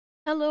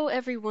Hello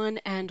everyone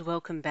and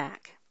welcome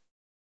back.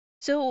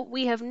 So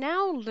we have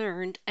now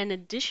learned an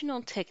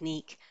additional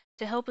technique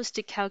to help us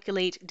to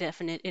calculate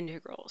definite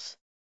integrals.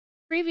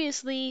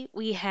 Previously,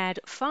 we had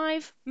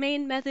 5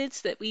 main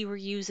methods that we were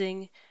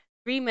using,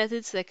 3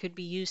 methods that could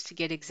be used to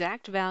get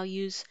exact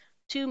values,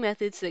 2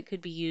 methods that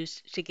could be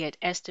used to get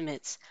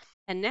estimates,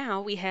 and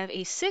now we have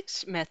a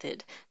 6th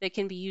method that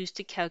can be used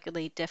to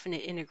calculate definite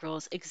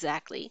integrals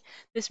exactly.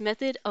 This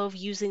method of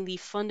using the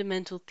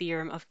fundamental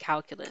theorem of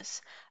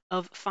calculus,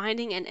 of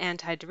finding an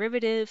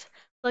antiderivative,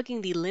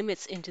 plugging the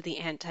limits into the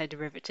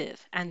antiderivative,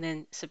 and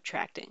then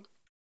subtracting.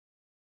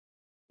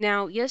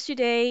 Now,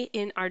 yesterday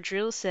in our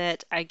drill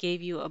set, I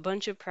gave you a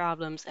bunch of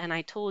problems and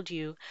I told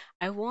you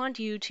I want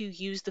you to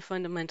use the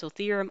fundamental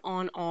theorem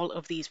on all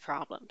of these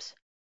problems.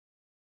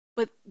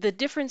 But the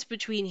difference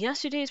between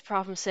yesterday's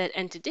problem set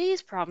and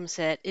today's problem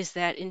set is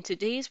that in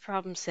today's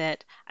problem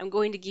set, I'm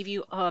going to give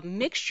you a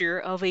mixture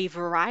of a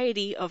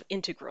variety of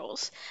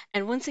integrals.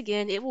 And once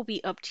again, it will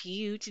be up to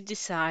you to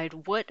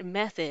decide what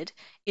method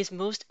is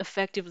most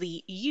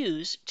effectively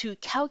used to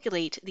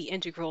calculate the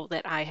integral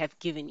that I have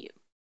given you.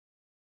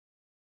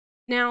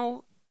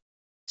 Now,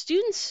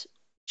 students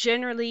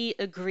generally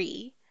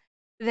agree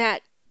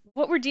that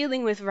what we're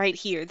dealing with right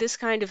here, this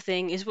kind of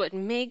thing, is what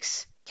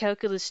makes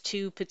Calculus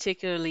 2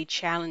 particularly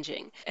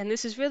challenging. And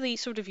this is really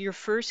sort of your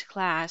first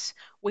class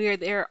where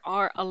there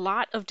are a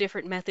lot of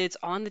different methods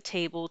on the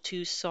table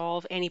to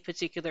solve any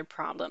particular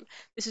problem.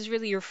 This is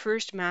really your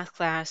first math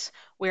class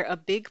where a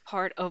big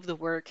part of the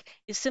work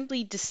is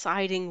simply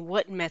deciding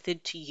what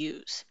method to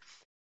use.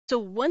 So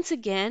once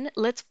again,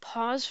 let's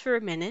pause for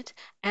a minute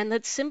and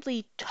let's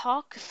simply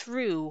talk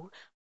through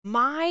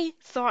my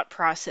thought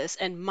process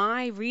and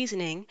my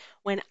reasoning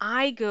when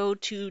I go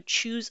to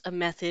choose a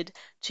method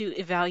to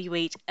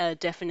evaluate a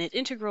definite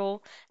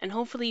integral, and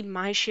hopefully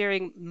my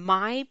sharing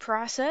my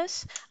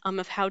process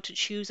of how to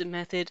choose a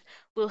method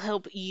will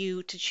help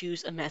you to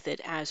choose a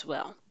method as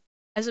well.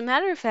 As a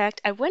matter of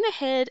fact, I went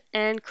ahead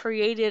and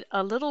created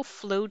a little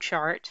flow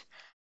chart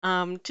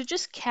to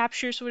just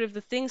capture sort of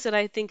the things that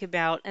I think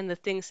about and the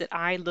things that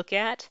I look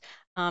at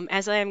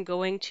as I am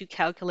going to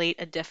calculate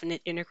a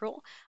definite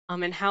integral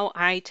and how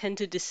I tend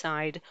to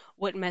decide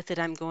what method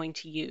I'm going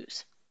to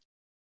use.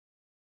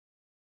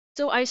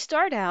 So I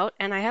start out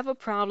and I have a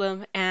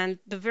problem, and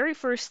the very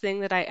first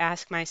thing that I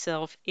ask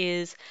myself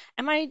is,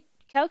 am I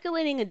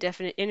calculating a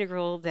definite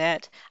integral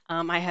that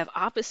I have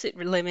opposite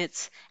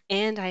limits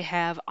and I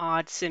have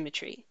odd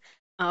symmetry?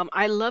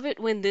 I love it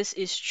when this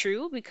is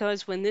true,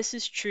 because when this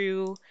is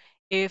true,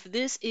 if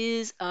this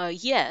is a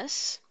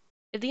yes,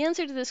 if the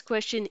answer to this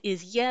question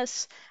is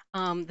yes,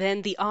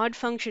 then the odd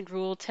function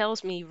rule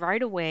tells me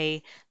right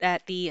away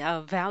that the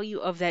value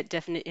of that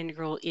definite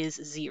integral is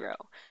 0.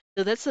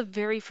 So that's the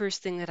very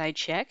first thing that I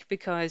check,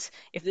 because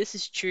if this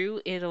is true,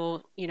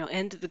 it'll,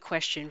 end the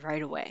question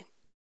right away.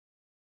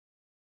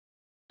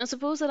 Now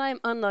suppose that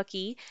I'm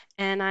unlucky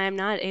and I am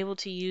not able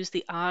to use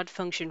the odd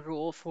function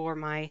rule for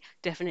my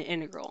definite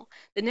integral.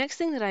 The next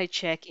thing that I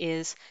check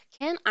is,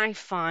 can I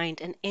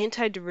find an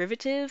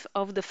antiderivative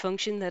of the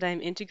function that I'm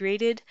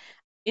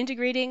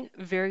integrating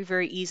very,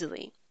 very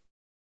easily?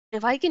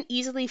 If I can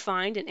easily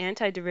find an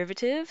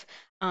antiderivative,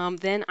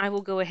 then I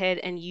will go ahead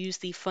and use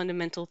the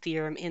fundamental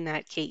theorem in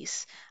that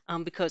case,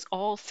 because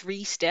all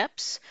 3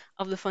 steps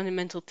of the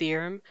fundamental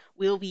theorem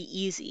will be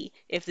easy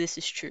if this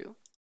is true.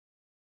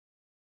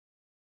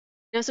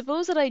 Now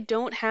suppose that I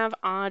don't have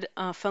odd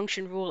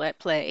function rule at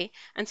play,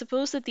 and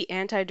suppose that the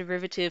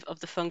antiderivative of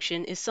the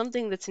function is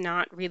something that's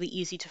not really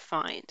easy to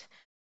find.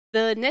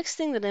 The next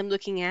thing that I'm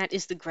looking at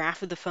is the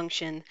graph of the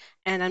function,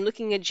 and I'm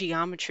looking at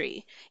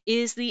geometry.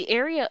 Is the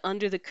area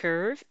under the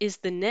curve, is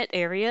the net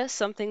area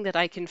something that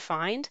I can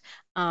find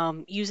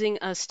using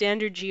a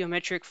standard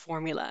geometric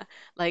formula,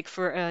 like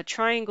for a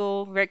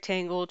triangle,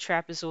 rectangle,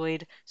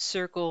 trapezoid,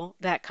 circle,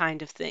 that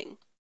kind of thing?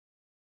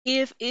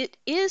 If it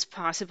is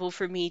possible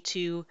for me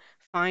to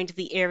find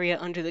the area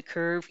under the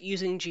curve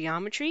using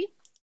geometry,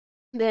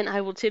 then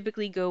I will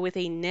typically go with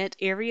a net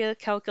area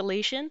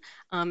calculation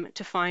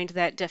to find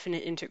that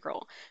definite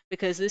integral,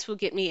 because this will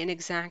get me an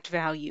exact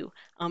value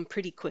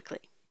pretty quickly.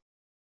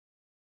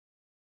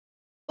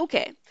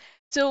 Okay,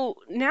 so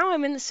now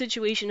I'm in the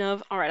situation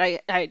of, all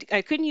right,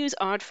 I couldn't use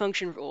odd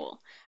function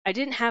rule. I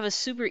didn't have a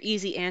super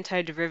easy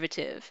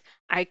antiderivative.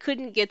 I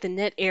couldn't get the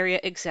net area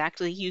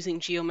exactly using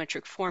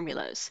geometric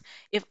formulas.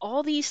 If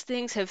all these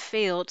things have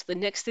failed, the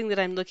next thing that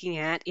I'm looking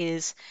at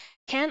is,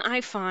 can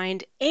I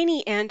find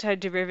any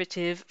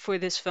antiderivative for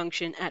this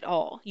function at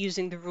all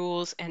using the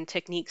rules and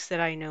techniques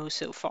that I know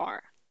so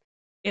far?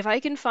 If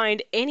I can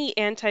find any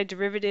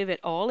antiderivative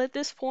at all at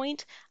this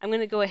point, I'm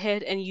going to go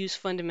ahead and use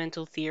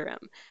fundamental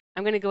theorem.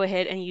 I'm going to go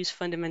ahead and use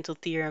fundamental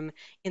theorem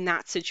in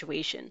that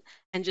situation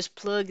and just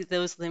plug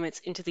those limits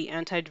into the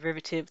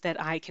antiderivative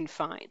that I can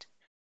find.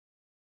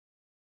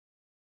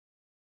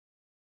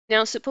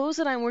 Now, suppose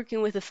that I'm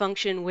working with a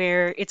function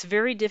where it's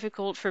very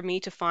difficult for me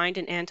to find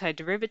an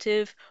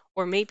antiderivative,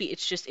 or maybe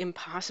it's just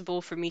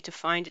impossible for me to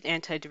find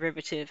an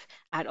antiderivative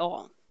at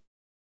all.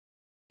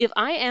 If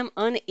I am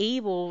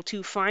unable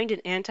to find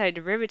an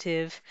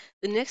antiderivative,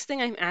 the next thing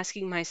I'm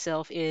asking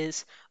myself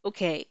is,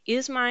 okay,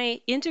 is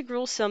my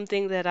integral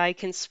something that I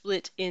can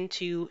split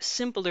into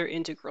simpler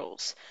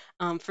integrals?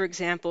 For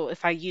example,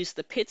 if I use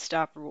the pit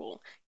stop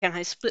rule, can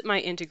I split my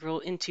integral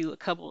into a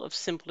couple of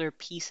simpler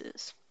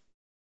pieces?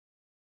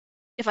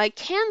 If I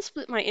can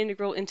split my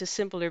integral into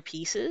simpler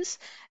pieces,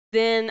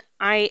 then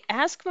I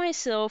ask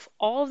myself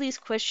all of these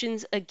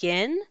questions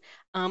again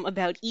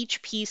about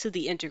each piece of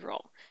the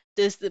integral.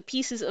 Does the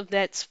pieces of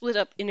that split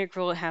up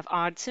integral have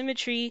odd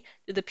symmetry?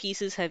 Do the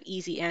pieces have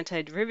easy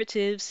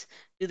antiderivatives?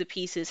 Do the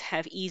pieces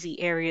have easy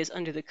areas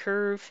under the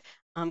curve?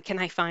 Can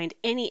I find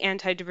any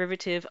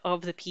antiderivative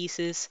of the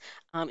pieces?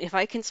 If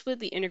I can split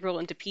the integral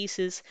into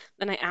pieces,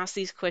 then I ask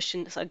these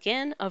questions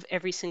again of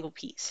every single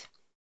piece.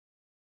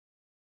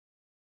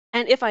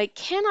 And if I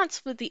cannot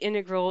split the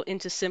integral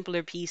into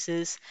simpler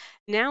pieces,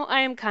 now I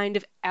am kind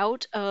of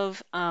out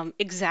of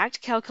exact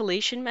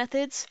calculation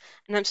methods,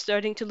 and I'm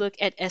starting to look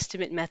at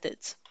estimate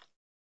methods.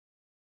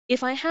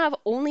 If I have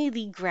only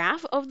the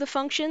graph of the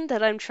function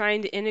that I'm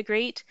trying to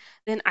integrate,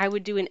 then I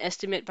would do an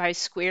estimate by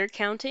square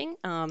counting,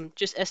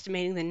 just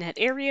estimating the net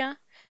area.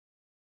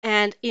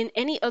 And in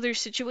any other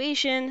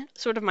situation,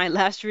 sort of my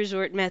last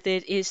resort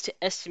method is to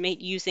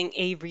estimate using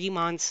a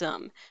Riemann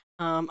sum.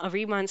 A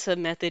Riemann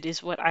sum method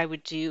is what I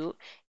would do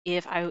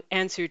if I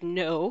answered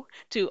no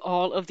to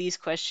all of these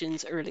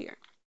questions earlier.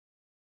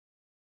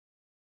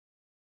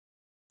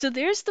 So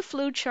there's the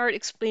flow chart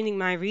explaining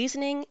my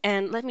reasoning,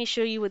 and let me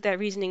show you what that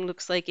reasoning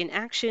looks like in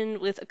action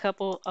with a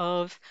couple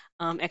of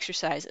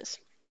exercises.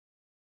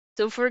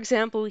 So for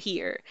example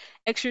here,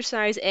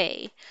 exercise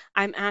A,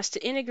 I'm asked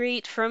to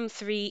integrate from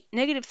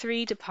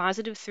 -3 to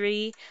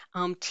 +3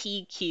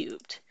 t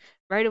cubed.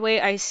 Right away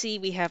I see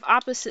we have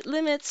opposite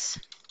limits.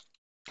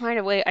 Right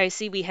away I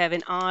see we have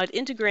an odd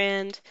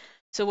integrand.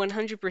 So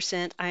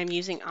 100% I'm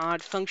using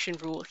odd function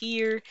rule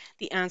here.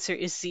 The answer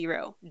is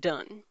 0.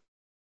 Done.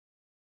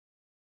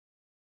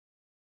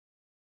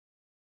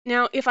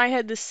 Now if I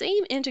had the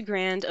same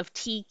integrand of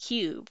t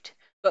cubed,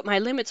 but my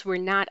limits were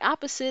not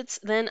opposites,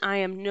 then I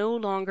am no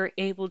longer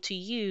able to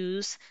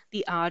use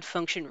the odd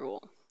function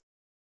rule.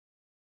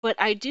 But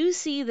I do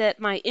see that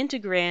my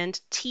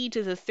integrand t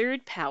to the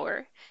third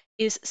power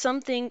is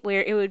something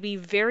where it would be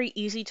very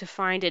easy to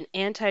find an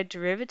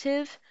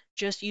antiderivative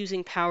just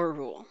using power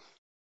rule.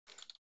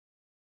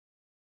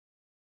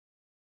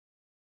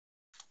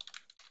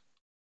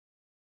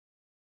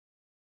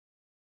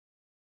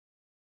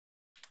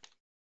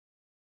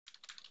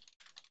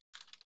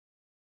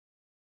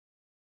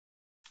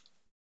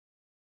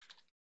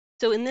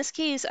 So in this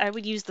case, I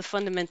would use the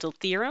fundamental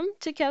theorem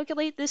to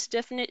calculate this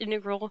definite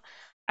integral.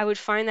 I would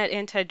find that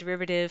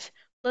antiderivative,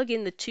 plug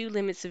in the two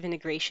limits of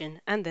integration,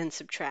 and then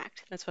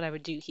subtract. That's what I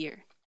would do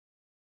here.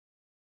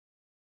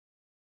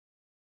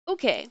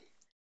 Okay,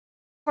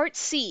 part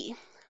C.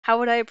 How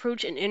would I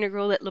approach an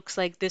integral that looks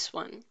like this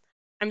one?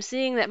 I'm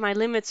seeing that my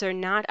limits are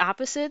not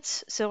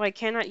opposites, so I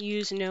cannot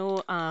use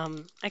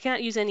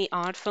any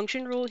odd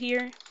function rule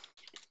here.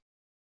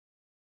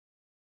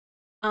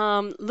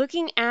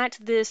 Looking at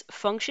this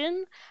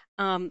function,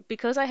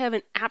 because I have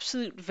an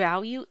absolute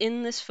value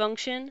in this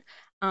function,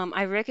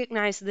 I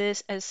recognize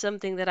this as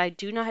something that I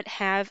do not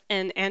have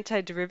an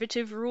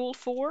antiderivative rule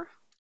for.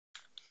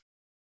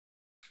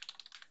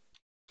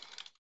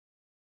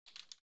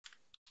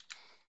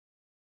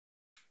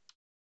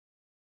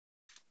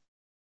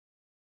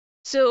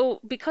 So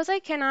because I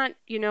cannot,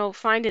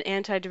 find an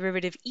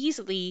antiderivative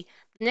easily,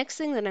 the next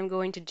thing that I'm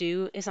going to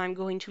do is I'm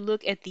going to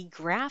look at the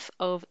graph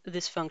of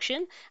this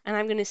function, and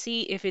I'm going to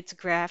see if its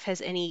graph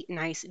has any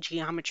nice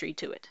geometry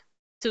to it.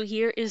 So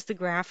here is the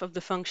graph of the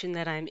function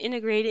that I'm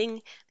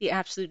integrating, the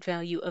absolute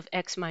value of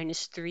x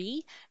minus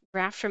 3,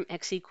 graph from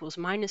x equals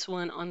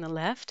 -1 on the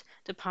left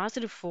to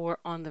 +4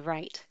 on the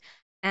right.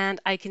 And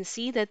I can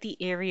see that the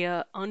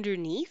area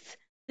underneath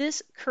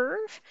this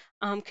curve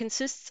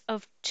consists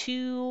of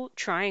two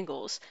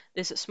triangles.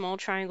 There's a small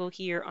triangle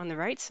here on the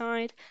right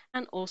side,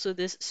 and also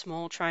this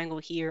small triangle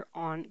here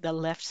on the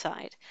left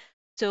side.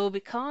 So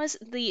because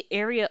the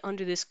area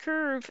under this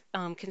curve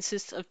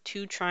consists of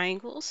two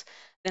triangles,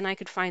 then I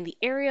could find the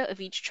area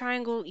of each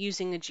triangle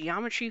using a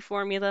geometry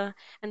formula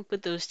and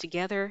put those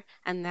together,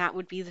 and that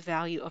would be the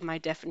value of my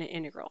definite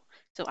integral.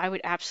 So I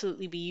would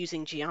absolutely be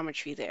using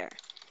geometry there.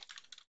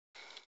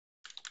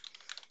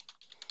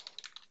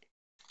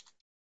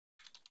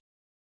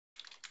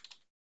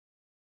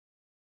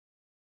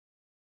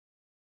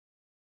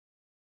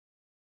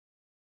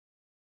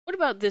 What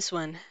about this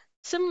one?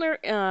 Similar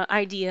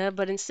idea,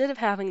 but instead of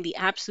having the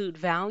absolute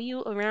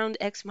value around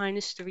x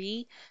minus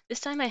 3, this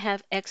time I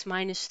have x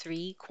minus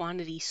 3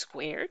 quantity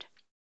squared.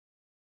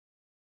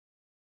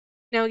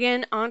 Now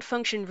again, odd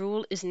function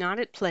rule is not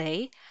at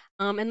play.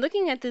 And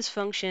looking at this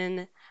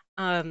function,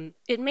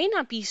 it may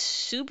not be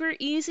super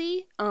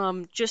easy,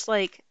 just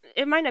like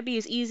it might not be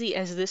as easy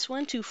as this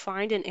one to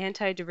find an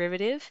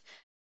antiderivative.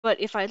 But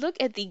if I look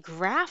at the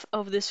graph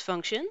of this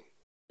function,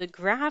 the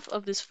graph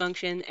of this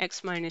function,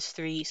 x minus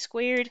 3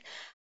 squared,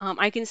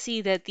 I can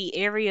see that the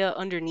area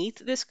underneath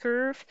this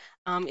curve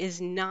is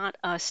not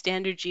a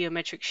standard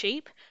geometric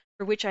shape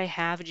for which I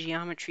have a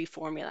geometry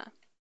formula.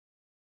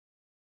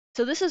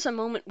 So this is a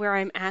moment where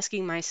I'm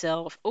asking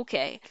myself,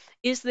 okay,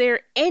 is there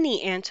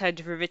any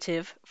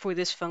antiderivative for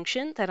this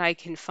function that I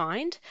can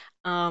find?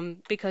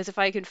 Because if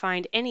I can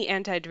find any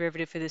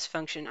antiderivative for this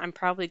function, I'm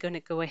probably going to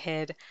go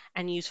ahead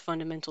and use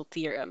fundamental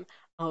theorem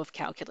of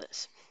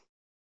calculus.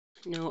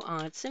 No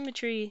odd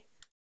symmetry.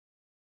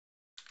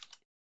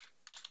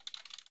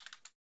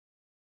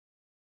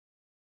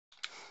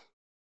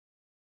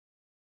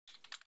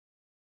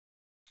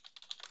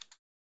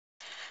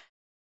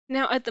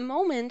 Now, at the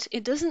moment,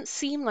 it doesn't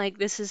seem like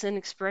this is an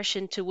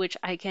expression to which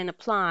I can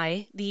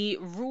apply the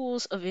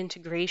rules of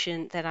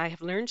integration that I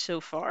have learned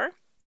so far.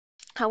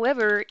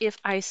 However, if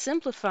I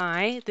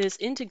simplify this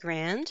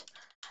integrand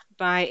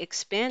by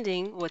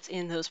expanding what's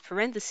in those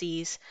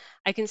parentheses,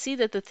 I can see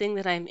that the thing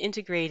that I'm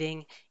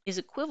integrating is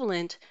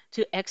equivalent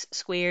to x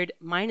squared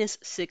minus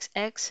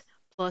 6x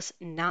plus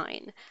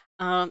 9.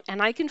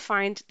 And I can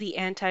find the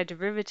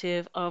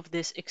antiderivative of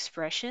this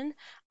expression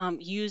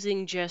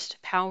using just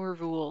power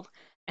rule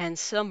and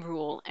sum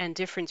rule and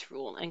difference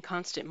rule and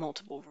constant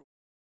multiple rule.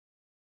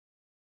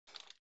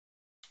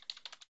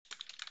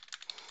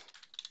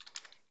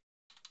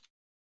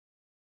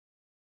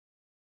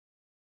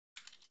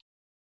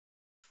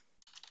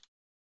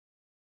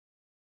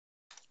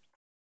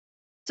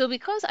 So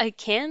because I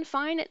can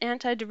find an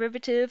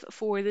antiderivative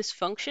for this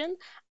function,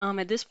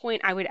 at this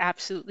point I would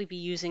absolutely be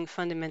using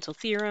fundamental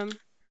theorem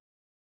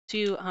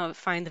to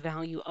find the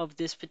value of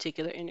this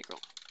particular integral.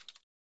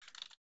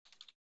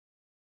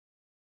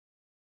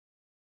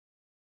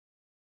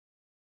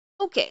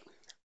 Okay,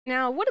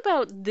 now what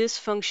about this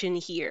function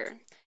here?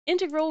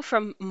 Integral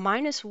from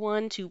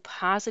 -1 to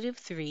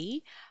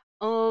 +3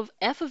 of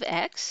f of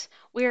x,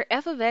 where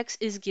f of x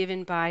is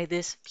given by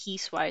this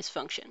piecewise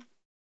function.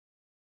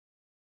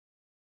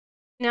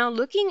 Now,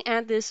 looking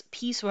at this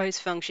piecewise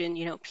function,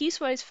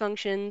 piecewise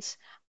functions,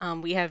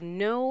 we have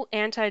no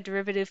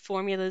antiderivative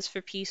formulas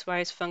for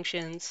piecewise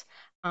functions.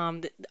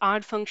 The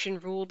odd function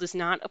rule does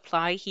not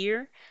apply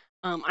here.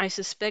 I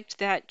suspect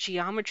that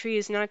geometry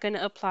is not going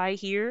to apply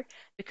here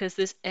because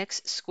this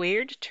x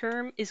squared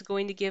term is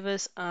going to give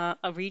us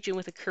a region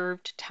with a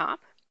curved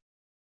top.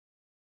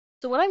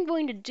 So what I'm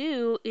going to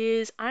do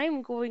is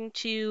I'm going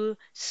to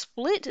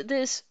split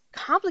this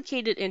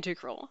complicated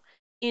integral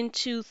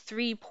into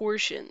 3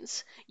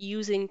 portions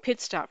using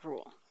pit stop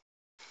rule.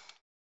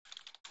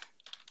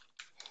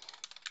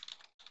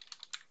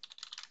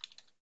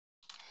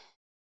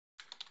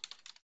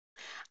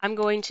 I'm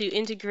going to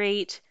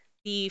integrate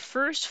the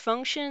first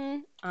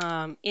function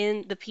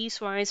in the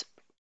piecewise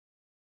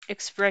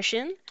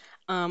expression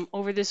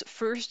over this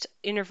first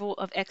interval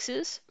of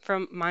x's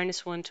from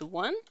 -1 to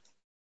 1.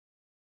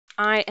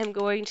 I am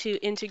going to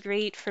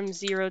integrate from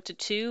 0 to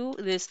 2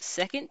 this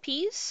second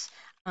piece,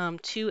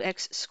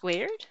 2x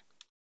squared.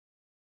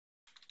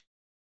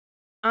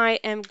 I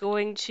am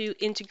going to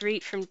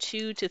integrate from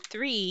 2 to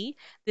 3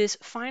 this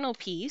final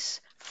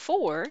piece,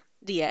 4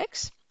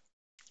 dx.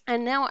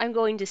 And now I'm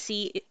going to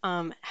see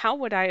how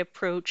would I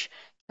approach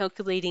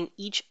calculating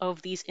each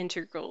of these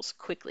integrals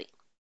quickly.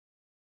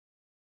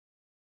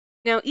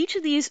 Now, each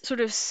of these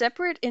sort of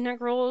separate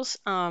integrals,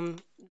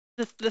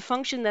 the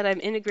function that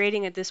I'm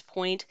integrating at this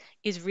point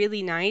is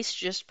really nice,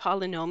 just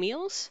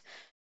polynomials.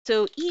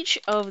 So each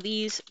of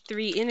these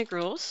 3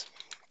 integrals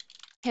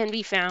can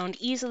be found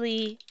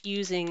easily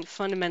using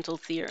fundamental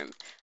theorem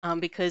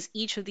because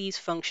each of these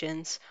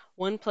functions,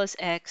 1 plus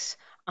x,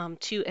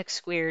 2x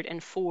squared,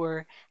 and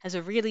 4, has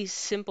a really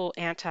simple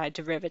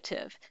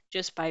antiderivative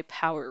just by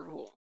power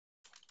rule.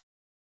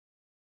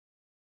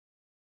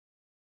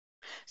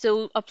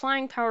 So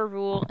applying power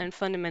rule and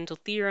fundamental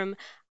theorem,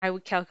 I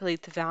would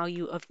calculate the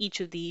value of each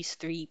of these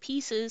 3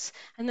 pieces,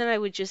 and then I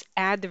would just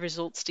add the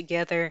results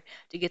together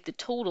to get the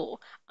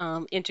total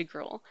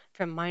integral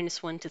from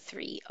 -1 to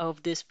 3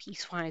 of this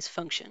piecewise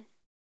function.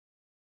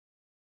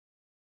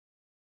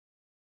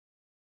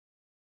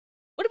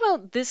 What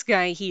about this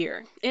guy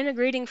here,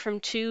 integrating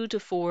from 2 to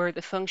 4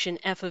 the function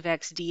f of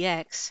x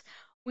dx,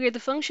 where the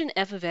function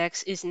f of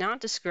x is not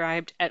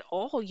described at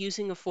all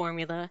using a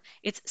formula,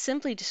 it's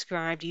simply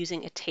described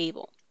using a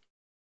table.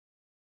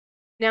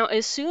 Now,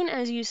 as soon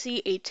as you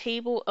see a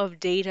table of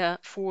data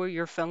for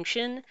your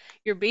function,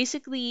 you're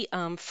basically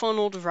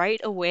funneled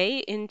right away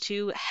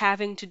into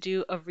having to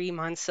do a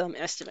Riemann sum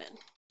estimate.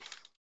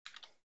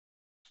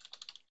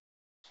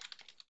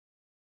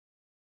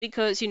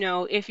 Because,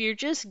 if you're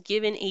just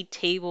given a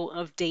table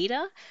of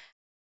data,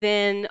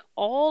 then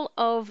all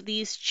of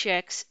these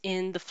checks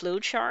in the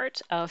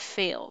flowchart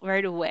fail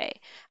right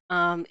away.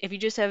 If you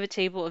just have a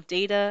table of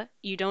data,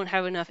 you don't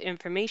have enough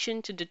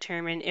information to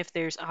determine if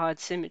there's odd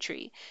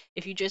symmetry.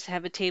 If you just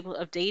have a table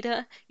of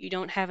data, you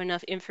don't have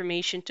enough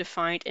information to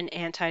find an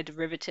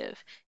antiderivative.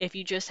 If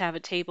you just have a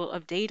table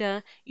of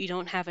data, you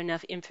don't have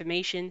enough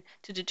information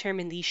to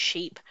determine the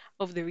shape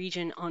of the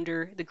region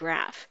under the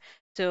graph.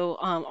 So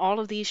all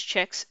of these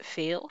checks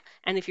fail.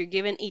 And if you're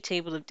given a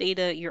table of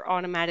data, you're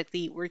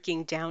automatically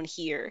working down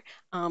here,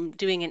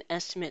 doing an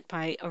estimate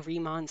by a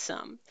Riemann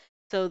sum.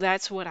 So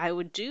that's what I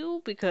would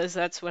do because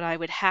that's what I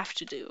would have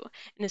to do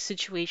in a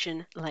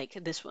situation like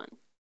this one.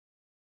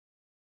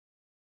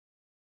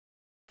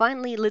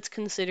 Finally, let's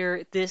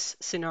consider this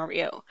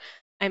scenario.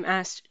 I'm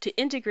asked to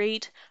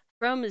integrate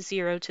from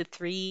 0 to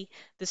 3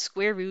 the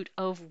square root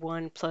of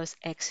 1 plus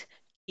x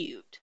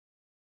cubed.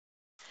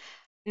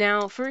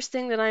 Now, first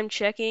thing that I'm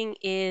checking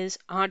is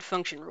odd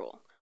function rule.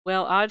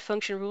 Well, odd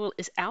function rule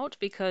is out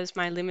because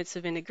my limits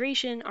of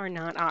integration are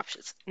not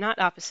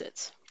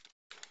opposites.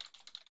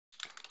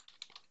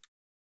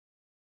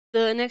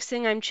 The next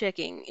thing I'm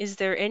checking, is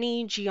there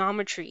any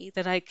geometry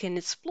that I can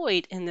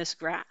exploit in this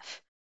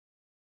graph?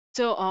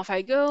 So off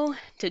I go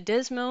to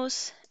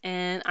Desmos,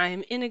 and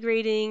I'm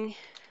integrating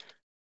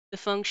the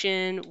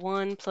function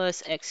 1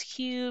 plus x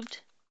cubed.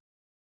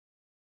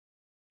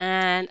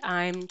 And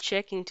I'm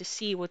checking to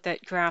see what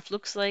that graph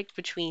looks like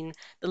between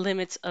the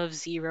limits of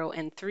 0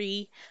 and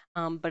 3.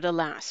 But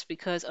alas,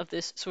 because of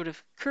this sort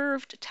of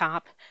curved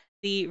top,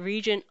 the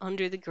region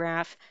under the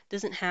graph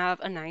doesn't have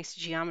a nice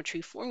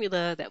geometry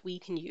formula that we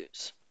can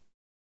use.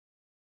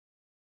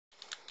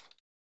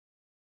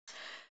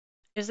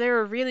 Is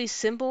there a really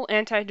simple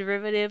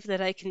antiderivative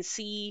that I can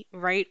see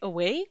right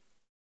away?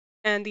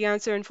 And the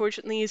answer,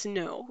 unfortunately, is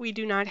no. We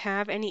do not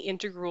have any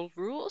integral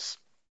rules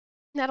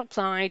that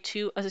apply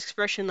to an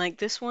expression like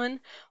this one,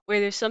 where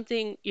there's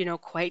something,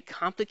 quite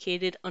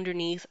complicated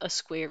underneath a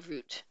square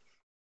root.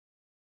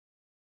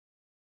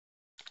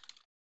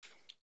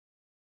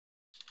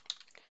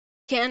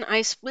 Can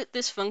I split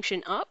this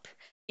function up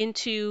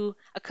into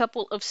a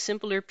couple of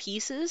simpler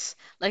pieces,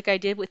 like I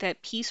did with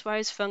that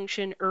piecewise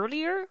function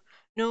earlier?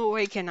 No,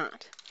 I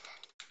cannot.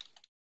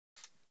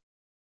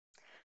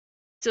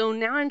 So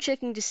now I'm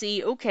checking to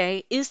see,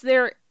 okay,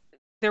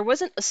 there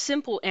wasn't a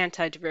simple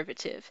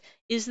antiderivative.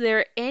 Is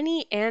there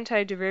any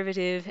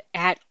antiderivative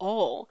at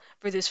all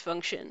for this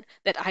function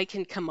that I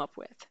can come up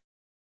with?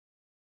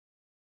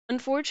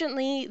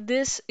 Unfortunately,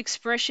 this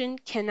expression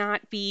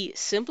cannot be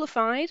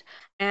simplified,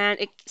 and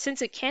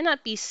since it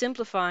cannot be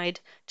simplified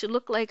to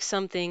look like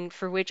something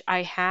for which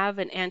I have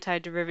an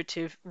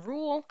antiderivative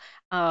rule,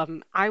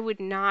 I would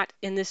not,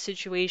 in this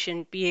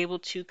situation, be able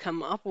to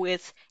come up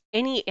with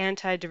any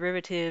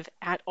antiderivative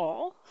at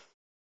all.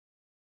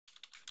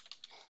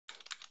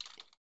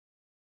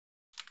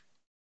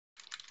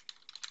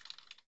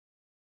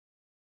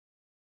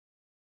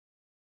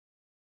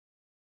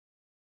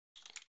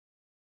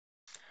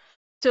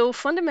 So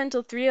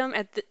fundamental theorem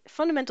at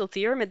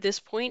this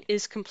point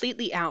is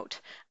completely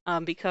out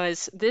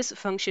because this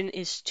function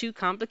is too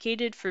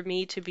complicated for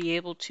me to be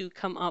able to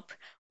come up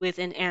with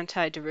an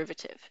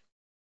antiderivative.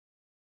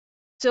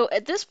 So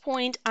at this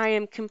point, I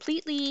am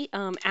completely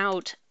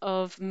out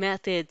of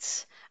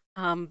methods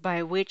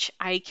by which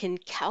I can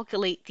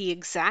calculate the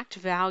exact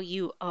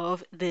value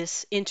of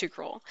this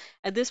integral.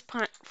 At this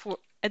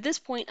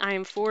point, I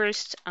am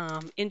forced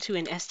into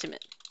an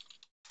estimate.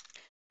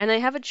 And I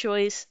have a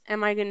choice.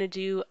 Am I going to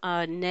do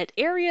a net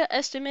area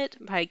estimate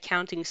by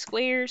counting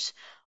squares,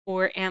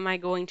 or am I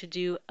going to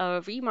do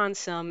a Riemann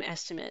sum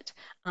estimate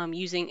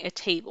using a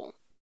table?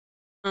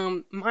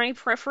 My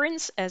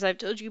preference, as I've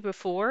told you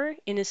before,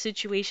 in a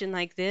situation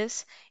like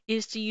this,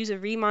 is to use a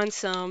Riemann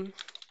sum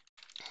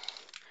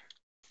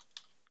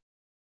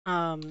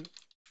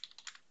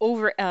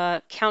over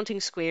a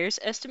counting squares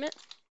estimate.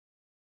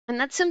 And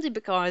that's simply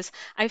because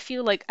I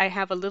feel like I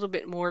have a little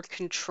bit more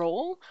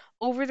control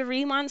over the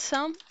Riemann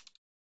sum.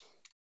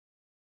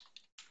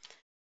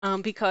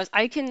 Because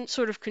I can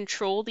sort of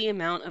control the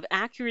amount of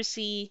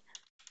accuracy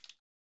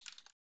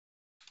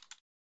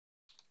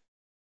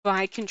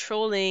by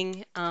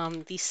controlling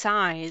the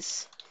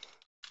size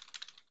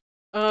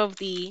of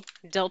the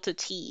delta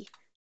t,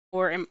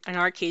 or in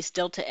our case,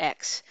 delta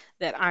x,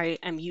 that I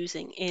am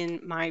using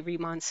in my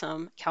Riemann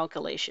sum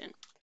calculation.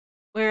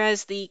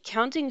 Whereas the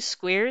counting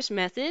squares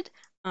method,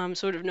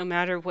 sort of no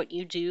matter what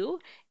you do,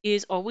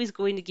 is always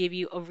going to give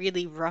you a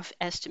really rough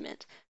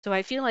estimate. So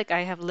I feel like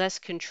I have less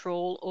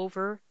control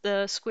over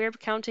the square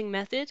counting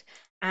method,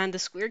 and the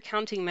square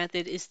counting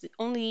method is the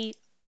only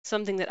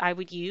something that I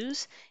would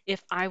use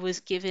if I was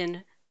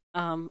given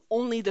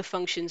only the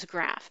function's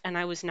graph and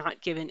I was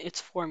not given its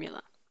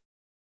formula.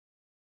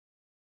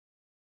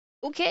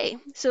 Okay,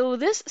 so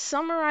this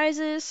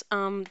summarizes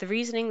the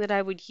reasoning that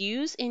I would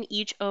use in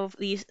each of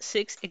these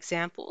 6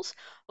 examples.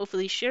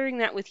 Hopefully sharing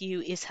that with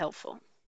you is helpful.